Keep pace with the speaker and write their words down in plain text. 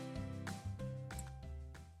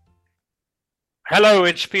Hello,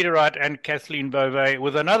 it's Peter Wright and Kathleen Beauvais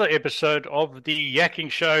with another episode of the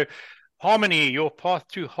Yakking Show, Harmony, your Path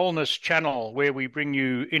to Wholeness channel, where we bring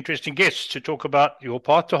you interesting guests to talk about your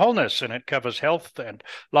path to wholeness. And it covers health and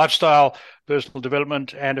lifestyle, personal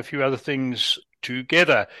development, and a few other things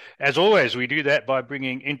together. As always, we do that by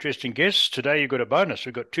bringing interesting guests. Today, you've got a bonus.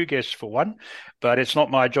 We've got two guests for one, but it's not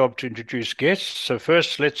my job to introduce guests. So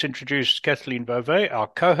first, let's introduce Kathleen Beauvais, our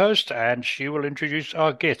co-host, and she will introduce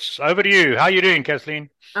our guests. Over to you. How are you doing, Kathleen?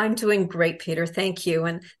 I'm doing great, Peter. Thank you.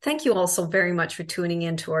 And thank you also very much for tuning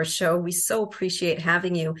into our show. We so appreciate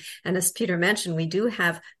having you. And as Peter mentioned, we do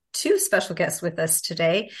have two special guests with us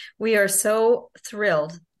today. We are so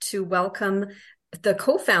thrilled to welcome the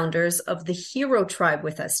co-founders of the Hero Tribe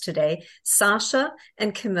with us today, Sascha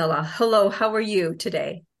and Camilla. Hello, how are you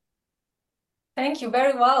today? Thank you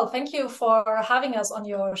very well. Thank you for having us on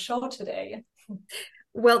your show today.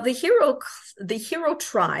 Well, the Hero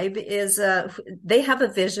Tribe is they have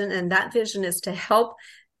a vision, and that vision is to help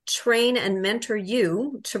train and mentor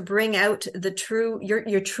you to bring out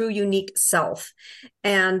your true unique self.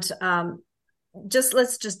 And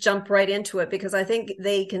let's just jump right into it, because I think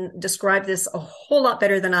they can describe this a whole lot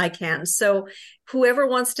better than I can. So whoever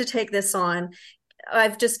wants to take this on,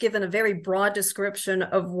 I've just given a very broad description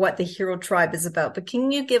of what the Hero Tribe is about, but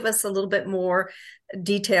can you give us a little bit more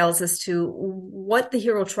details as to what the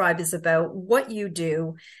Hero Tribe is about, what you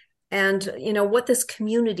do, and what this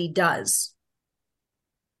community does?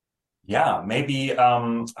 Yeah, maybe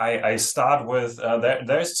I start with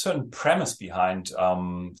there's a certain premise behind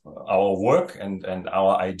our work and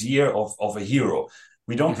our idea of a hero.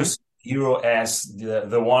 We don't perceive hero as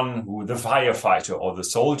the one the firefighter or the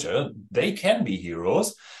soldier. They can be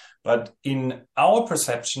heroes, but in our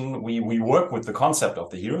perception, we work with the concept of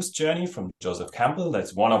the hero's journey from Joseph Campbell.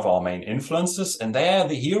 That's one of our main influences, and there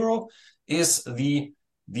the hero is the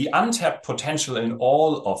untapped potential in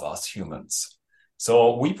all of us humans.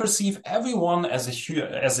 So we perceive everyone as a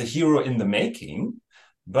hero in the making,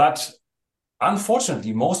 but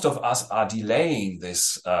unfortunately, most of us are delaying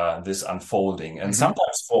this unfolding, and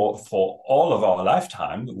sometimes for all of our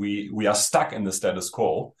lifetime, we are stuck in the status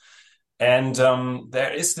quo. And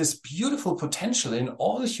there is this beautiful potential in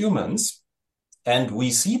all humans, and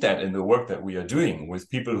we see that in the work that we are doing with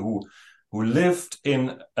people who lived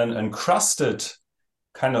in an encrusted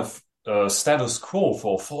kind of status quo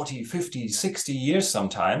for 40, 50, 60 years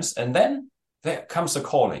sometimes. And then there comes a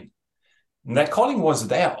calling. And that calling was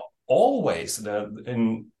there always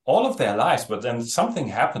in all of their lives, but then something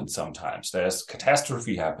happens sometimes. There's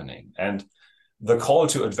catastrophe happening and the call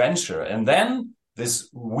to adventure. And then this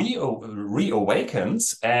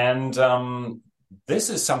reawakens. And this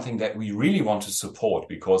is something that we really want to support,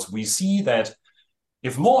 because we see that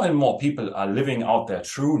if more and more people are living out their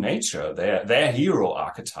true nature, their hero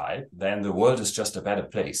archetype, then the world is just a better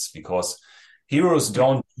place, because heroes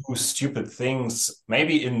don't do stupid things.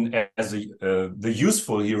 Maybe the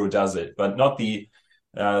useful hero does it, but not the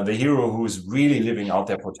hero who's really living out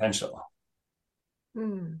their potential.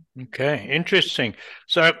 Okay, interesting.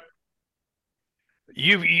 So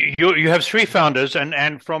you have three founders,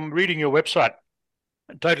 and from reading your website,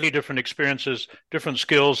 totally different experiences, different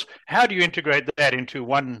skills. How do you integrate that into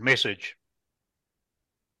one message?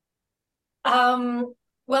 Because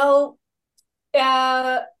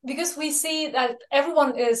we see that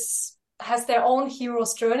everyone has their own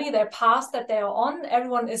hero's journey, their path that they are on.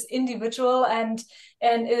 Everyone is individual and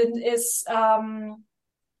it is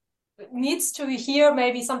needs to hear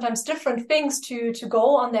maybe sometimes different things to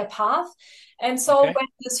go on their path. And so when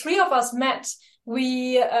the three of us met,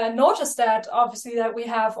 we noticed that obviously that we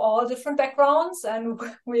have all different backgrounds and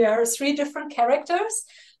we are three different characters,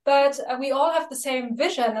 but we all have the same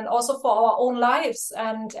vision, and also for our own lives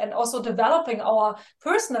and also developing our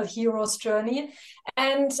personal hero's journey.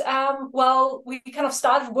 And we kind of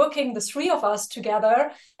started working, the three of us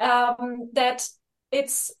together, that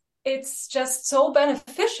it's just so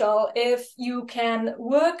beneficial if you can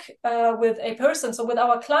work with a person. So with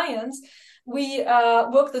our clients, we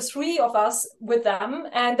work, the three of us, with them,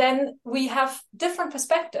 and then we have different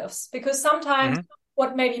perspectives, because sometimes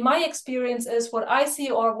what maybe my experience is, what I see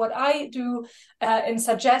or what I do and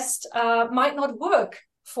suggest might not work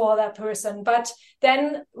for that person, but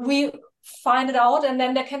then we find it out, and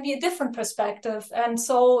then there can be a different perspective. And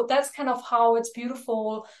so that's kind of how it's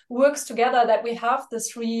beautiful works together, that we have the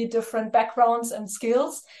three different backgrounds and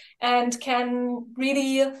skills, and can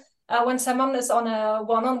really when someone is on a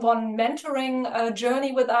one-on-one mentoring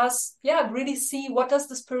journey with us, really see what does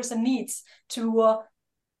this person needs to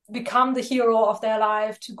become the hero of their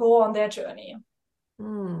life, to go on their journey.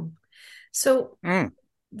 So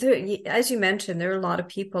as you mentioned, there are a lot of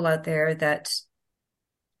people out there that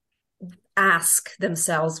ask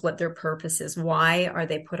themselves what their purpose is. Why are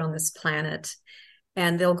they put on this planet?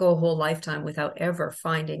 And they'll go a whole lifetime without ever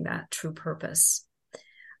finding that true purpose.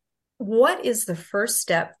 What is the first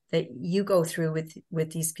step that you go through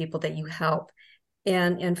with these people that you help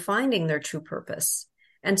in finding their true purpose?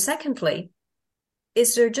 And secondly,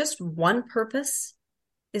 is there just one purpose?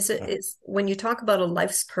 Is when you talk about a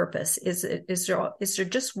life's purpose, is there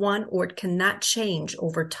just one, or can that change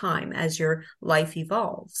over time as your life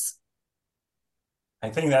evolves? I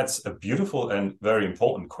think that's a beautiful and very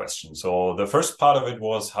important question. So the first part of it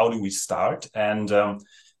was, how do we start? And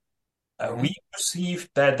we perceive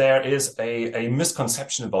that there is a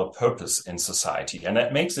misconception about purpose in society, and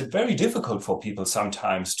that makes it very difficult for people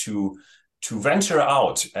sometimes to venture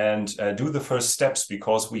out and do the first steps,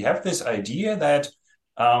 because we have this idea that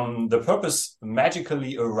the purpose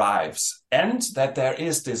magically arrives, and that there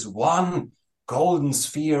is this one golden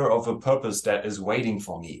sphere of a purpose that is waiting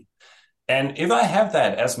for me. And if I have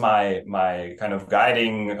that as my kind of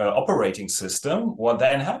guiding operating system, what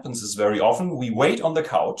then happens is very often we wait on the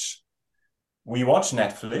couch, we watch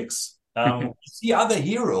Netflix, we see other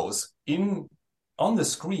heroes on the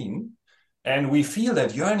screen, and we feel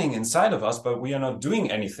that yearning inside of us, but we are not doing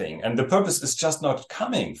anything. And the purpose is just not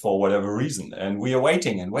coming for whatever reason. And we are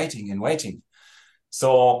waiting and waiting and waiting.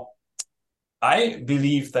 So I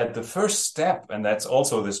believe that the first step, and that's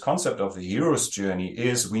also this concept of the hero's journey,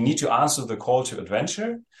 is we need to answer the call to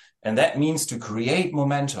adventure. And that means to create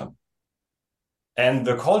momentum. And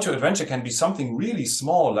the call to adventure can be something really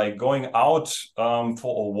small, like going out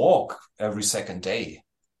for a walk every second day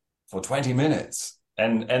for 20 minutes.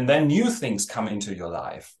 And then new things come into your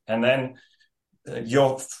life. And then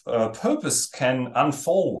your purpose can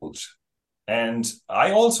unfold. And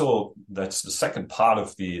I also, that's the second part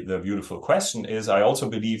of the beautiful question, is I also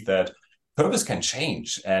believe that purpose can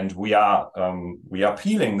change. And we are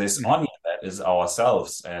peeling this onion that is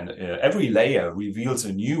ourselves. And every layer reveals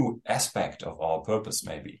a new aspect of our purpose,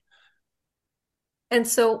 maybe. And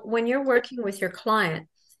so when you're working with your client,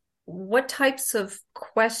 what types of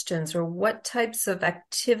questions or what types of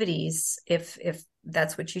activities, if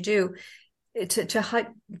that's what you do,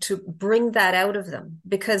 to bring that out of them?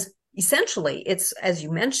 Because essentially, it's, as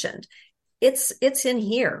you mentioned, it's in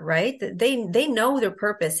here, right? They know their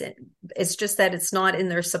purpose. It's just that it's not in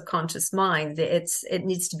their subconscious mind. It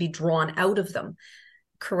needs to be drawn out of them,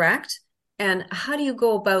 correct? And how do you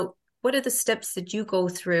go about? What are the steps that you go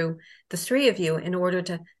through, the three of you, in order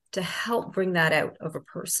to help bring that out of a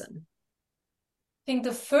person? I think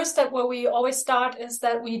the first step where we always start is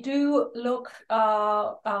that we do look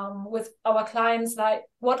with our clients, like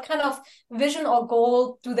what kind of vision or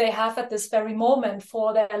goal do they have at this very moment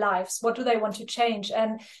for their lives? What do they want to change?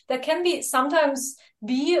 And there can be sometimes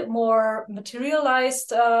be more materialized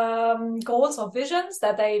goals or visions,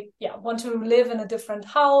 that they want to live in a different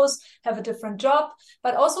house, have a different job,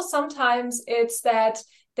 but also sometimes it's that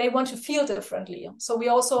they want to feel differently. So we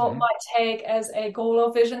also might take as a goal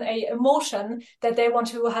or vision, a emotion that they want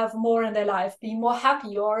to have more in their life, be more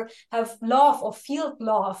happy or have love or feel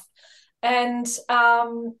love. And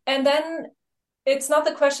then it's not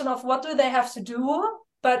the question of what do they have to do,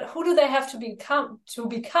 but who do they have to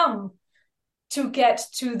become to get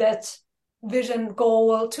to that vision,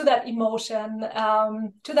 goal, to that emotion,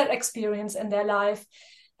 to that experience in their life.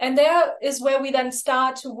 And there is where we then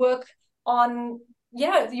start to work on,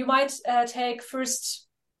 you might take first,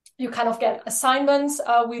 you kind of get assignments.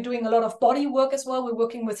 We're doing a lot of body work as well. We're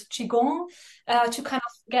working with Qigong to kind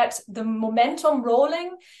of get the momentum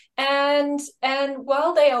rolling. And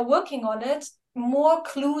while they are working on it, more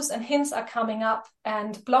clues and hints are coming up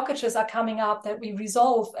and blockages are coming up that we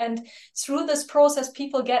resolve. And through this process,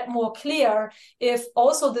 people get more clear if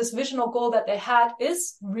also this vision or goal that they had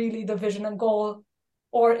is really the vision and goal,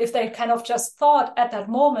 or if they kind of just thought at that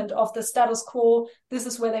moment of the status quo, this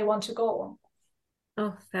is where they want to go.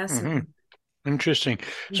 Oh, fascinating. Interesting.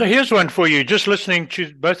 So here's one for you. Just listening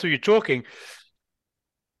to both of you talking,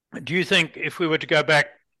 do you think if we were to go back,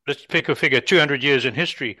 let's pick a figure, 200 years in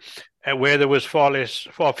history, where there was far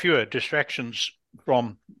fewer distractions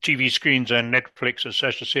from TV screens and Netflix, as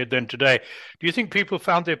Sascha said, than today, do you think people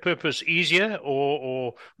found their purpose easier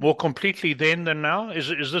or more completely then than now?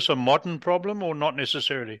 Is this a modern problem or not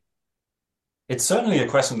necessarily? It's certainly a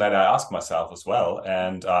question that I ask myself as well.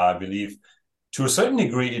 And I believe to a certain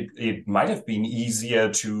degree, it might have been easier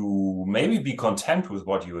to maybe be content with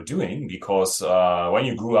what you were doing, because when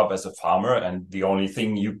you grew up as a farmer and the only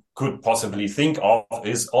thing you could possibly think of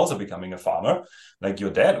is also becoming a farmer, like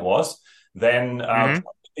your dad was, then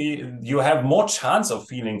you have more chance of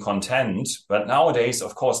feeling content. But nowadays,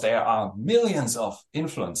 of course, there are millions of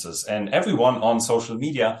influencers, and everyone on social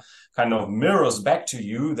media kind of mirrors back to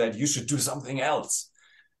you that you should do something else.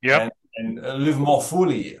 Yeah. And live more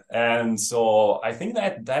fully. And so I think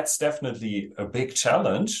that that's definitely a big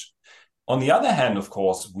challenge. On the other hand, of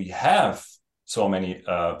course, we have so many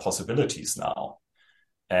possibilities now.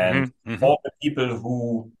 And for the people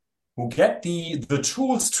who get the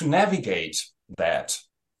tools to navigate that,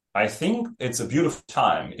 I think it's a beautiful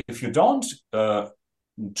time. If you don't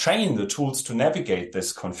train the tools to navigate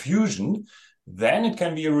this confusion, then it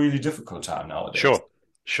can be a really difficult time nowadays.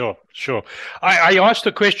 Sure. I asked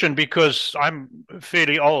the question because I'm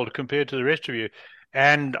fairly old compared to the rest of you,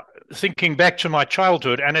 and thinking back to my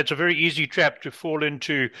childhood, and it's a very easy trap to fall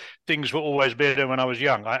into. Things were always better when I was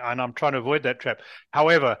young, and I'm trying to avoid that trap.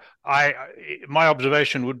 However, my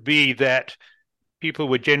observation would be that people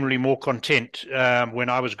were generally more content when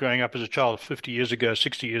I was growing up as a child 50 years ago,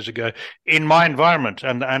 60 years ago, in my environment,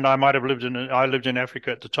 and I might have lived in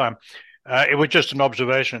Africa at the time. It was just an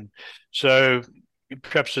observation. So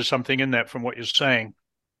perhaps there's something in that from what you're saying.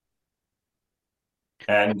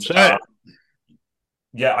 And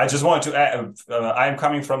yeah, I just wanted to add, I'm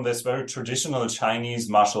coming from this very traditional Chinese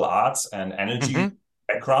martial arts and energy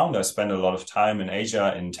background. I spent a lot of time in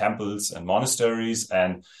Asia in temples and monasteries,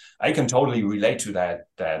 and I can totally relate to that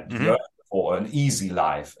yearning for an easy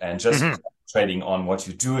life and just concentrating on what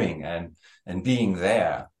you're doing and being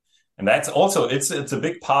there. And that's also, it's a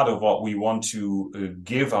big part of what we want to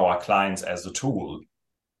give our clients as a tool.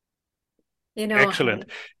 Excellent.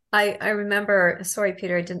 I remember, sorry,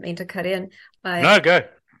 Peter, I didn't mean to cut in. No, go.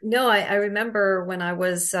 No, I remember when I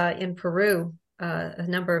was in Peru a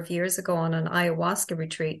number of years ago on an ayahuasca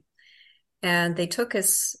retreat, and they took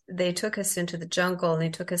us into the jungle, and they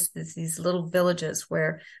took us to these little villages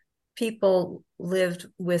where people lived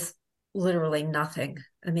with literally nothing.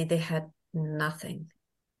 I mean, they had nothing.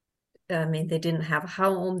 I mean, they didn't have a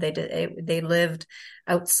home. They lived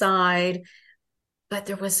outside, but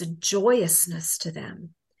there was a joyousness to them.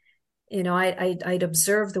 I'd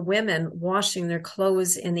observe the women washing their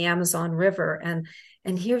clothes in the Amazon River,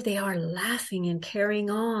 and here they are laughing and carrying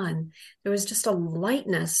on. There was just a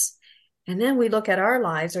lightness. And then we look at our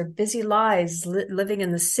lives, our busy lives, living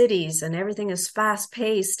in the cities, and everything is fast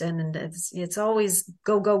paced, and it's always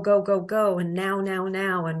go, and now,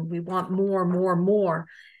 and we want more.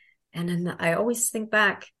 And then I always think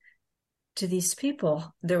back to these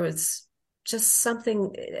people. There was just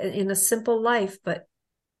something in a simple life, but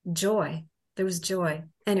joy. There was joy.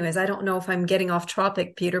 Anyways, I don't know if I'm getting off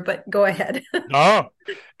topic, Peter, but go ahead. No,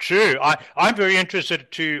 true. I'm very interested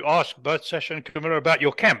to ask both Sascha and Camilla about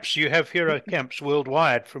your camps. You have hero camps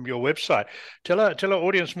worldwide from your website. Tell our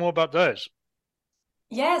audience more about those.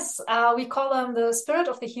 Yes, we call them the Spirit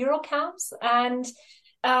of the Hero camps. And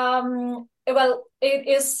it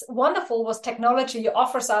is wonderful what technology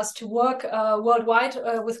offers us to work worldwide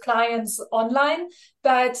with clients online,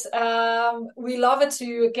 but we love it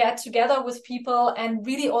to get together with people and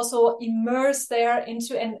really also immerse there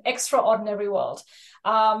into an extraordinary world.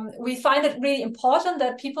 We find it really important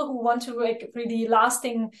that people who want to make really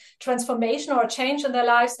lasting transformation or change in their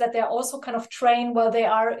lives, that they're also kind of trained while they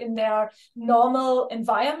are in their normal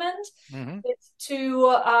environment. It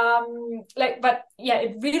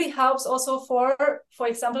really helps also for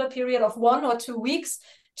example, a period of 1 or 2 weeks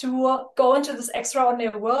to go into this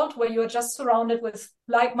extraordinary world where you're just surrounded with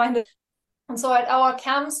like-minded. And so at our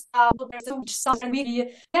camps,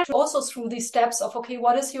 we also through these steps of, okay,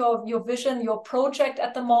 what is your vision, your project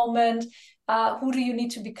at the moment? Who do you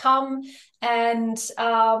need to become? And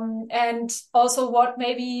also what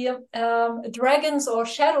maybe dragons or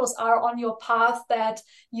shadows are on your path that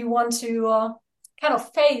you want to kind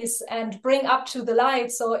of face and bring up to the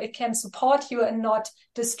light so it can support you and not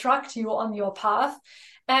distract you on your path.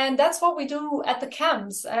 And that's what we do at the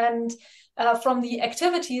camps. And from the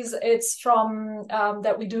activities, it's from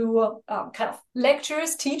that we do kind of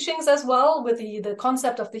lectures, teachings as well, with the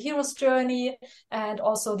concept of the hero's journey, and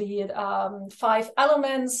also the 5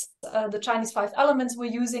 elements, the Chinese 5 elements we're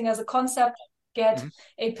using as a concept, get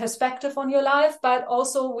a perspective on your life. But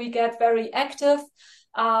also we get very active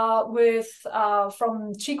with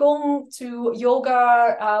from Qigong to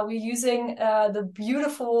yoga. We're using the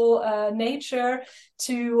beautiful nature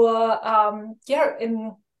to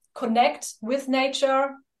connect with nature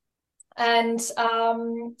and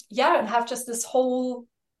have just this whole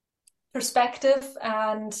perspective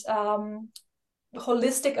and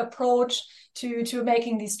holistic approach to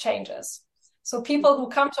making these changes. So people who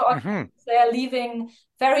come to our they are leaving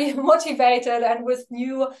very motivated and with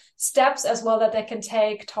new steps as well that they can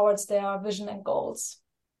take towards their vision and goals.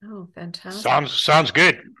 Oh, fantastic. Sounds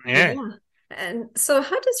good. Yeah. Yeah. And so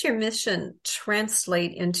how does your mission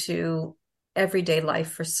translate into everyday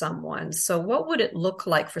life for someone? So what would it look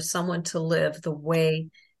like for someone to live the way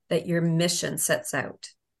that your mission sets out?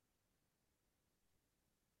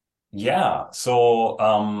 Yeah,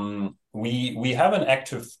 so we have an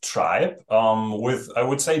active tribe with, I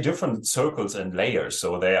would say, different circles and layers.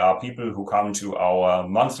 So there are people who come to our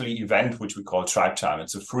monthly event, which we call Tribe Time.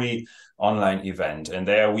 It's a free online event, and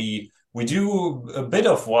there we do a bit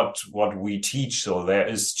of what we teach. So there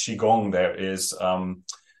is qigong, there is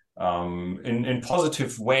in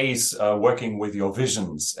positive ways working with your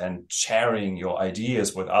visions and sharing your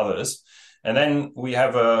ideas with others. And then we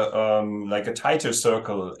have a like a tighter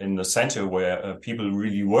circle in the center where people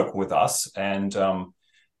really work with us, and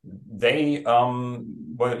they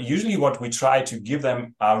well, usually what we try to give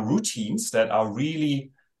them are routines that are really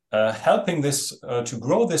helping this to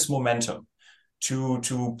grow this momentum,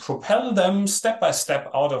 to propel them step by step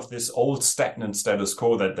out of this old stagnant status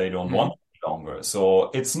quo that they don't want longer. So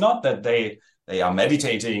it's not that they are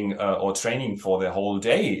meditating or training for the whole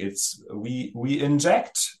day. It's we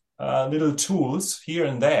inject little tools here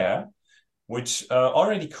and there, which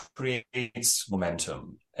already creates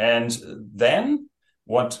momentum. And then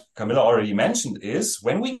what Camilla already mentioned is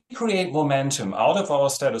when we create momentum out of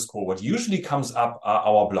our status quo, what usually comes up are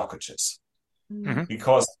our blockages,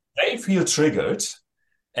 because they feel triggered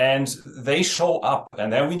and they show up,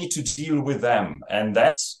 and then we need to deal with them. And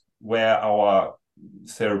that's where our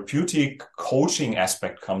therapeutic coaching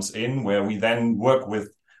aspect comes in, where we then work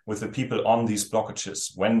with the people on these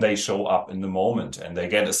blockages when they show up in the moment, and they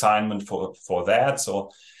get assignment for that.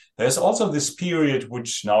 So there's also this period,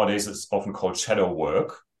 which nowadays is often called shadow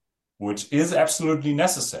work, which is absolutely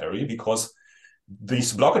necessary because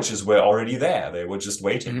these blockages were already there. They were just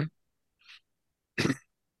waiting.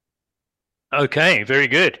 Okay, very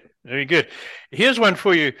good. Very good. Here's one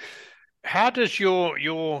for you. How does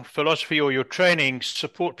your philosophy or your training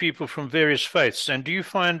support people from various faiths? And do you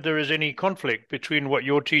find there is any conflict between what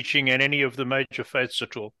you're teaching and any of the major faiths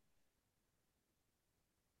at all?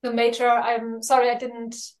 The major, I'm sorry, I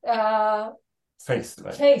didn't... Faith.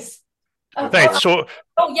 Right? Faith. Faith. So,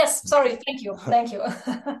 oh, yes, sorry. Thank you. Thank you.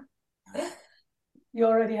 You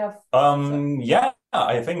already have... Yeah,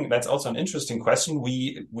 I think that's also an interesting question.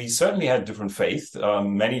 We certainly had different faith,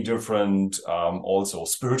 many different also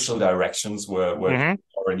spiritual directions where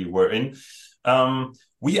already were in.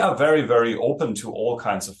 We are very, very open to all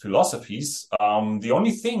kinds of philosophies. The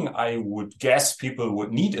only thing I would guess people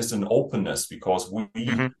would need is an openness, because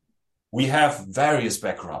we have various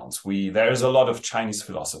backgrounds. There is a lot of Chinese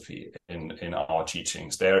philosophy in our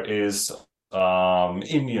teachings. There is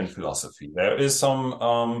Indian philosophy. There is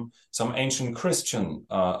some ancient Christian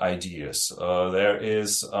ideas. There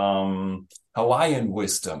is Hawaiian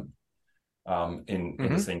wisdom in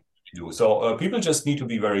the thing we do. So people just need to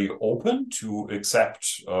be very open to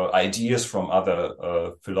accept ideas from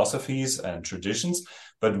other philosophies and traditions.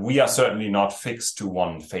 But we are certainly not fixed to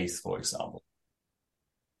one faith, for example.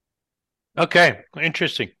 Okay,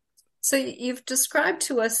 interesting. So you've described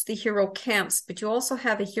to us the Hero Camps, but you also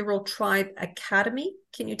have a Hero Tribe Academy.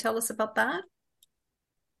 Can you tell us about that?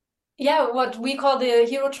 Yeah, what we call the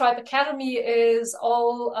Hero Tribe Academy is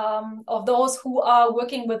all of those who are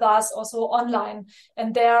working with us also online.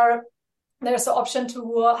 And there's the option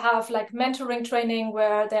to have like mentoring training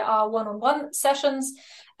where there are one-on-one sessions.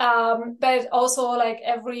 But also like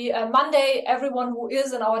every Monday, everyone who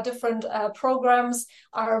is in our different programs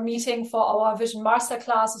are meeting for our Vision Master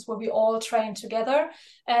classes where we all train together.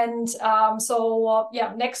 And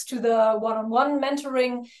next to the one-on-one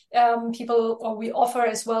mentoring, we offer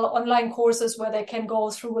as well online courses where they can go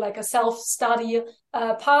through like a self-study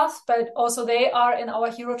path, but also they are in our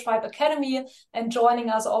Hero Tribe Academy and joining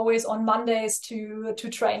us always on Mondays to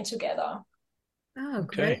train together. Oh,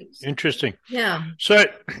 great. Okay, interesting. Yeah. So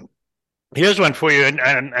here's one for you,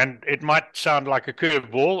 and it might sound like a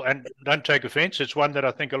curveball, and don't take offense. It's one that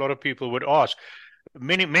I think a lot of people would ask.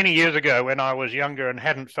 Many years ago, when I was younger and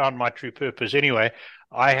hadn't found my true purpose anyway,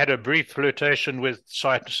 I had a brief flirtation with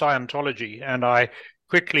Scientology, and I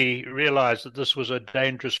quickly realized that this was a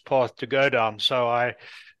dangerous path to go down. So I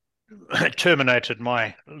terminated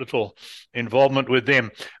my little involvement with them.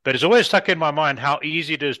 But it's always stuck in my mind how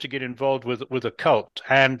easy it is to get involved with a cult.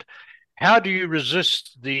 And how do you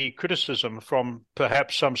resist the criticism from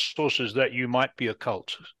perhaps some sources that you might be a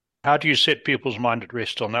cult? How do you set people's mind at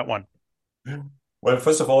rest on that one? Well,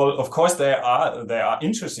 first of all, of course, there are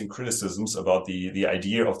interesting criticisms about the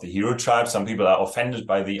idea of the hero tribe. Some people are offended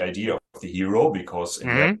by the idea of the hero because in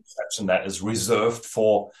their perception that is reserved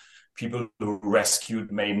for people who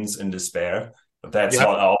rescued maidens in despair. That's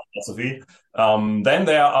not our philosophy. Then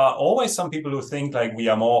there are always some people who think like we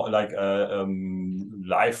are more like a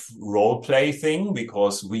life role play thing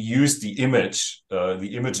because we use the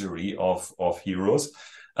imagery of heroes.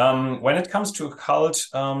 When it comes to a cult,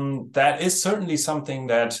 that is certainly something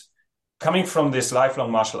that, coming from this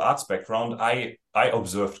lifelong martial arts background, I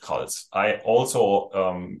observed cults. I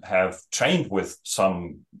also have trained with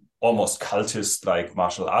some almost cultist like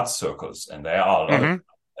martial arts circles, and there are a lot of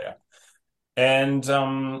there. And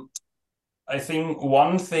I think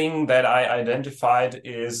one thing that I identified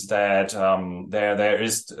is that there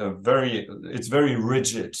is it's very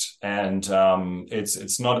rigid, and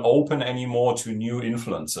it's not open anymore to new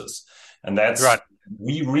influences, and that's right.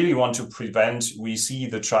 We really want to prevent. We see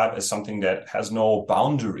the tribe as something that has no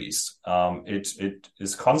boundaries. It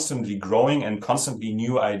is constantly growing, and constantly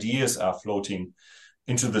new ideas are floating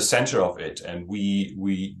into the center of it, and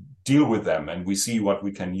we deal with them, and we see what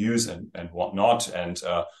we can use and what not. And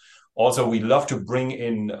also, we love to bring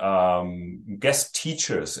in guest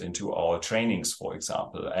teachers into our trainings, for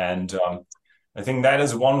example. And I think that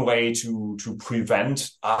is one way to prevent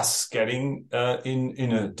us getting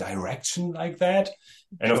in a direction like that.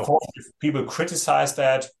 And Sure. of course, if people criticize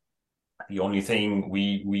that, the only thing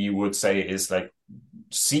we would say is like,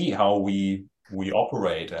 see how we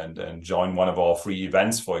operate and join one of our free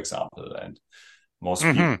events, for example. And most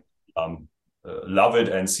people love it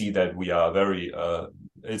and see that we are very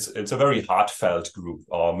it's a very heartfelt group.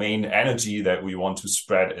 Our main energy that we want to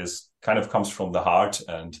spread comes from the heart,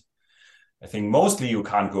 and I think mostly you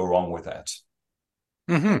can't go wrong with that.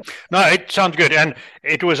 No, it sounds good. And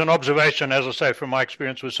it was an observation, as I say, from my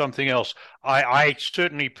experience with something else. I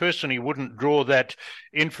certainly personally wouldn't draw that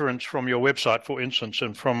inference from your website, for instance,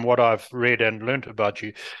 and from what I've read and learned about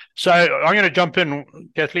you. So I'm going to jump in,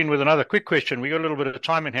 Kathleen, with another quick question. We got a little bit of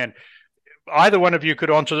time in hand. Either one of you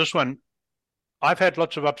could answer this one. I've had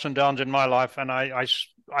lots of ups and downs in my life, and I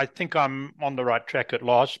think I'm on the right track at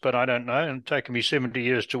last, but I don't know. And it's taken me 70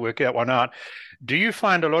 years to work that one out. Do you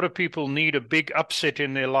find a lot of people need a big upset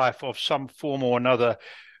in their life of some form or another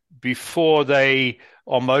before they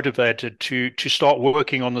are motivated to start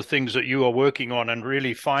working on the things that you are working on and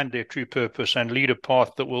really find their true purpose and lead a path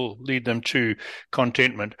that will lead them to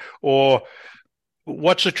contentment? Or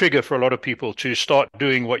what's the trigger for a lot of people to start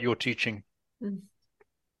doing what you're teaching?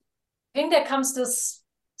 I think there comes this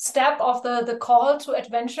step of the call to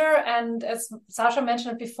adventure, and as Sascha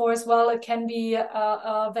mentioned before as well, it can be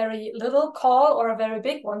a very little call or a very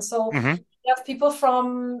big one. So we have people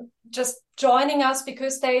from just joining us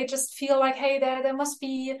because they just feel like, hey, there must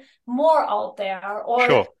be more out there. Or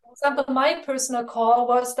Sure. for example, my personal call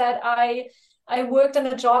was that I worked in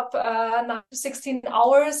a job 16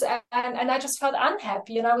 hours and I just felt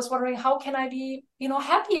unhappy, and I was wondering, how can I be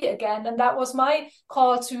happy again? And that was my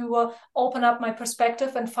call to open up my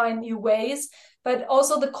perspective and find new ways. But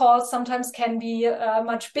also the calls sometimes can be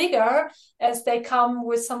much bigger, as they come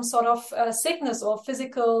with some sort of sickness or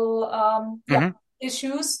physical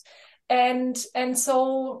issues. And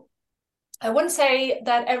so I wouldn't say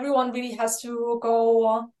that everyone really has to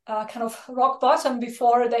go kind of rock bottom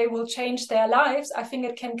before they will change their lives. I think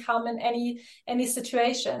it can come in any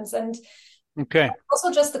situations. And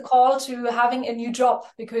also just the call to having a new job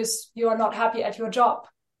because you are not happy at your job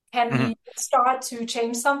can be start to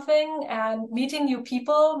change something, and meeting new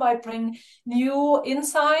people might bring new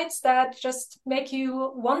insights that just make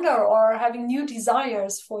you wonder, or having new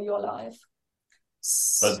desires for your life.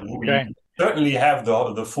 But we certainly have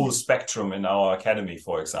the full spectrum in our academy,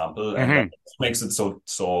 for example, and that makes it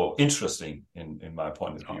so interesting in my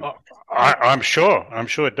point of view. I'm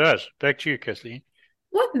sure it does. Back to you, Kathleen.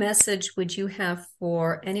 What message would you have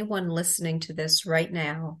for anyone listening to this right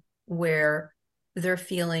now, where they're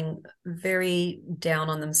feeling very down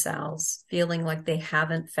on themselves, feeling like they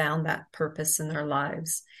haven't found that purpose in their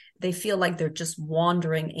lives? They feel like they're just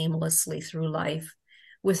wandering aimlessly through life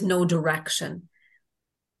with no direction.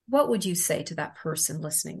 What would you say to that person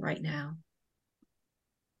listening right now?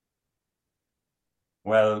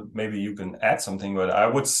 Well, maybe you can add something, but I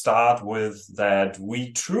would start with that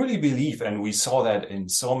we truly believe, and we saw that in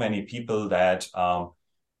so many people, that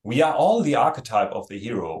we are all the archetype of the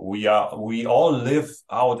hero. We all live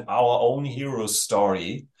out our own hero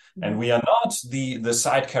story, and we are not the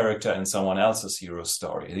side character in someone else's hero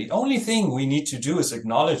story. The only thing we need to do is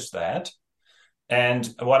acknowledge that. And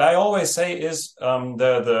what I always say is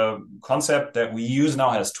the concept that we use now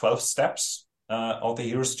has 12 steps of the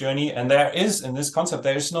hero's journey. And in this concept,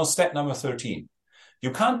 there is no step number 13.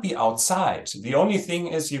 You can't be outside. The only thing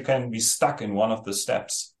is you can be stuck in one of the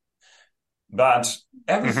steps. But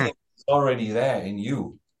everything is already there in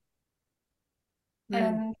you.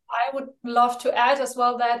 And I would love to add as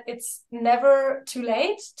well that it's never too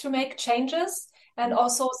late to make changes. And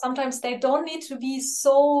also sometimes they don't need to be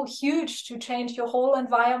so huge to change your whole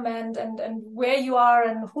environment and where you are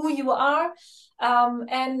and who you are.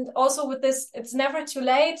 And also with this, it's never too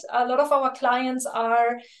late. A lot of our clients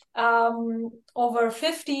are over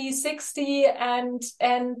 50, 60, and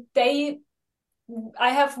we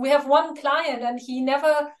have one client and he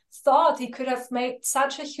never thought he could have made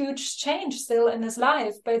such a huge change still in his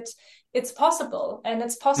life, but it's possible, and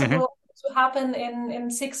it's possible to happen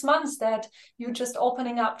in 6 months that you're just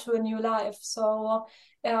opening up to a new life. So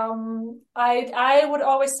I would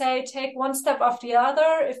always say take one step after the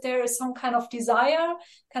other. If there is some kind of desire,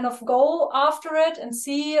 kind of go after it and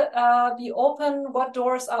see, be open what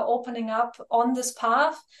doors are opening up on this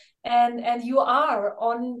path. And you are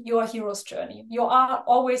on your hero's journey. You are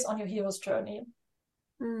always on your hero's journey.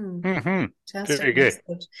 Very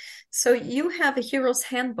good. So you have a hero's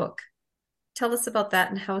handbook. Tell us about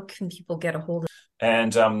that and how can people get a hold of it?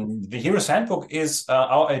 And the Hero's Handbook is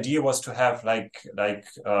our idea was to have like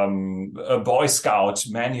a Boy Scout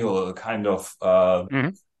manual kind of.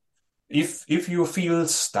 If you feel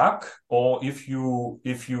stuck or if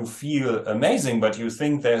you feel amazing but you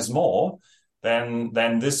think there's more,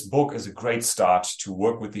 then this book is a great start to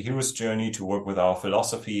work with the hero's journey, to work with our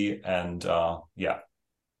philosophy, and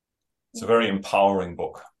it's a very empowering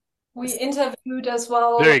book. We interviewed as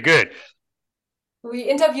well. Very good. We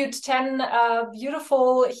interviewed 10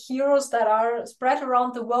 beautiful heroes that are spread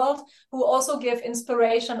around the world who also give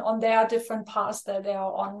inspiration on their different paths that they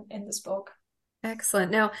are on in this book.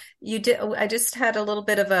 Excellent. Now, I just had a little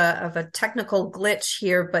bit of a technical glitch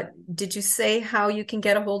here, but did you say how you can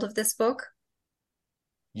get a hold of this book?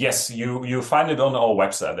 Yes, you find it on our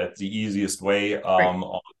website. That's the easiest way,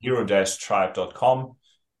 on hero-tribe.com.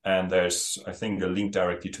 And there's, I think, a link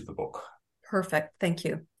directly to the book. Perfect. Thank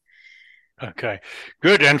you. Okay,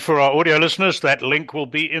 good. And for our audio listeners, that link will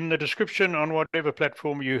be in the description on whatever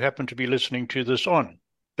platform you happen to be listening to this on.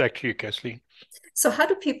 Back to you, Kathleen. So how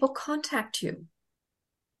do people contact you?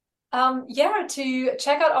 To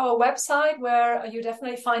check out our website, where you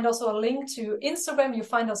definitely find also a link to Instagram. You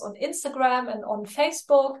find us on Instagram and on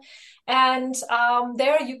Facebook. And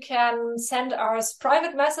there you can send us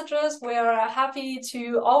private messages. We are happy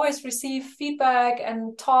to always receive feedback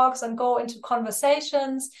and talks and go into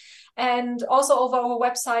conversations. And also over our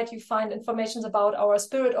website, you find information about our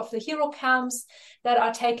Spirit of the Hero camps that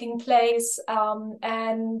are taking place.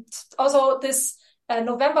 And also this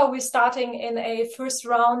November, we're starting in a first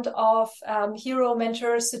round of Hero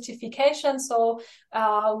Mentor certification. So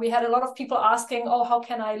we had a lot of people asking, how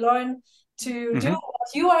can I learn to do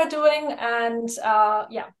what you are doing? And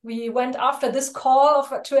we went after this call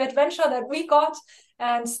to adventure that we got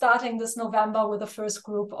and starting this November with the first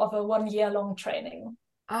group of a 1 year long training.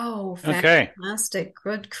 Oh, fantastic. Okay.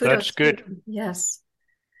 Good. Kudos. That's good. Yes.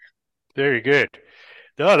 Very good.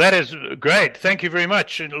 Oh, that is great. Thank you very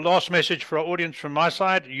much. And last message for our audience from my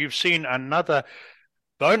side. You've seen another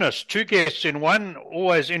bonus, 2 guests in one,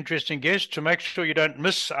 always interesting guests. To make sure you don't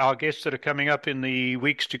miss our guests that are coming up in the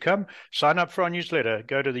weeks to come, sign up for our newsletter.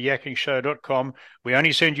 Go to theyackingshow.com. We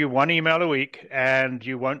only send you 1 email a week and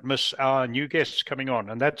you won't miss our new guests coming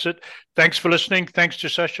on. And that's it. Thanks for listening. Thanks to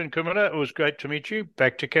Sascha and Camilla. It was great to meet you.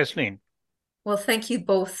 Back to Kathleen. Well, thank you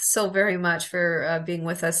both so very much for being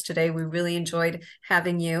with us today. We really enjoyed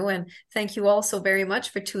having you. And thank you all so very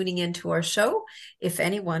much for tuning into our show. If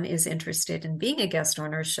anyone is interested in being a guest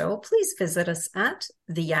on our show, please visit us at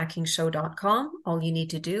theyackingshow.com. All you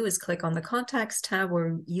need to do is click on the contacts tab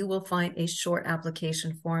where you will find a short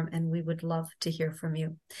application form, and we would love to hear from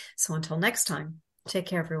you. So until next time, take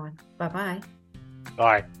care, everyone. Bye-bye.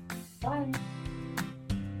 Bye. Bye.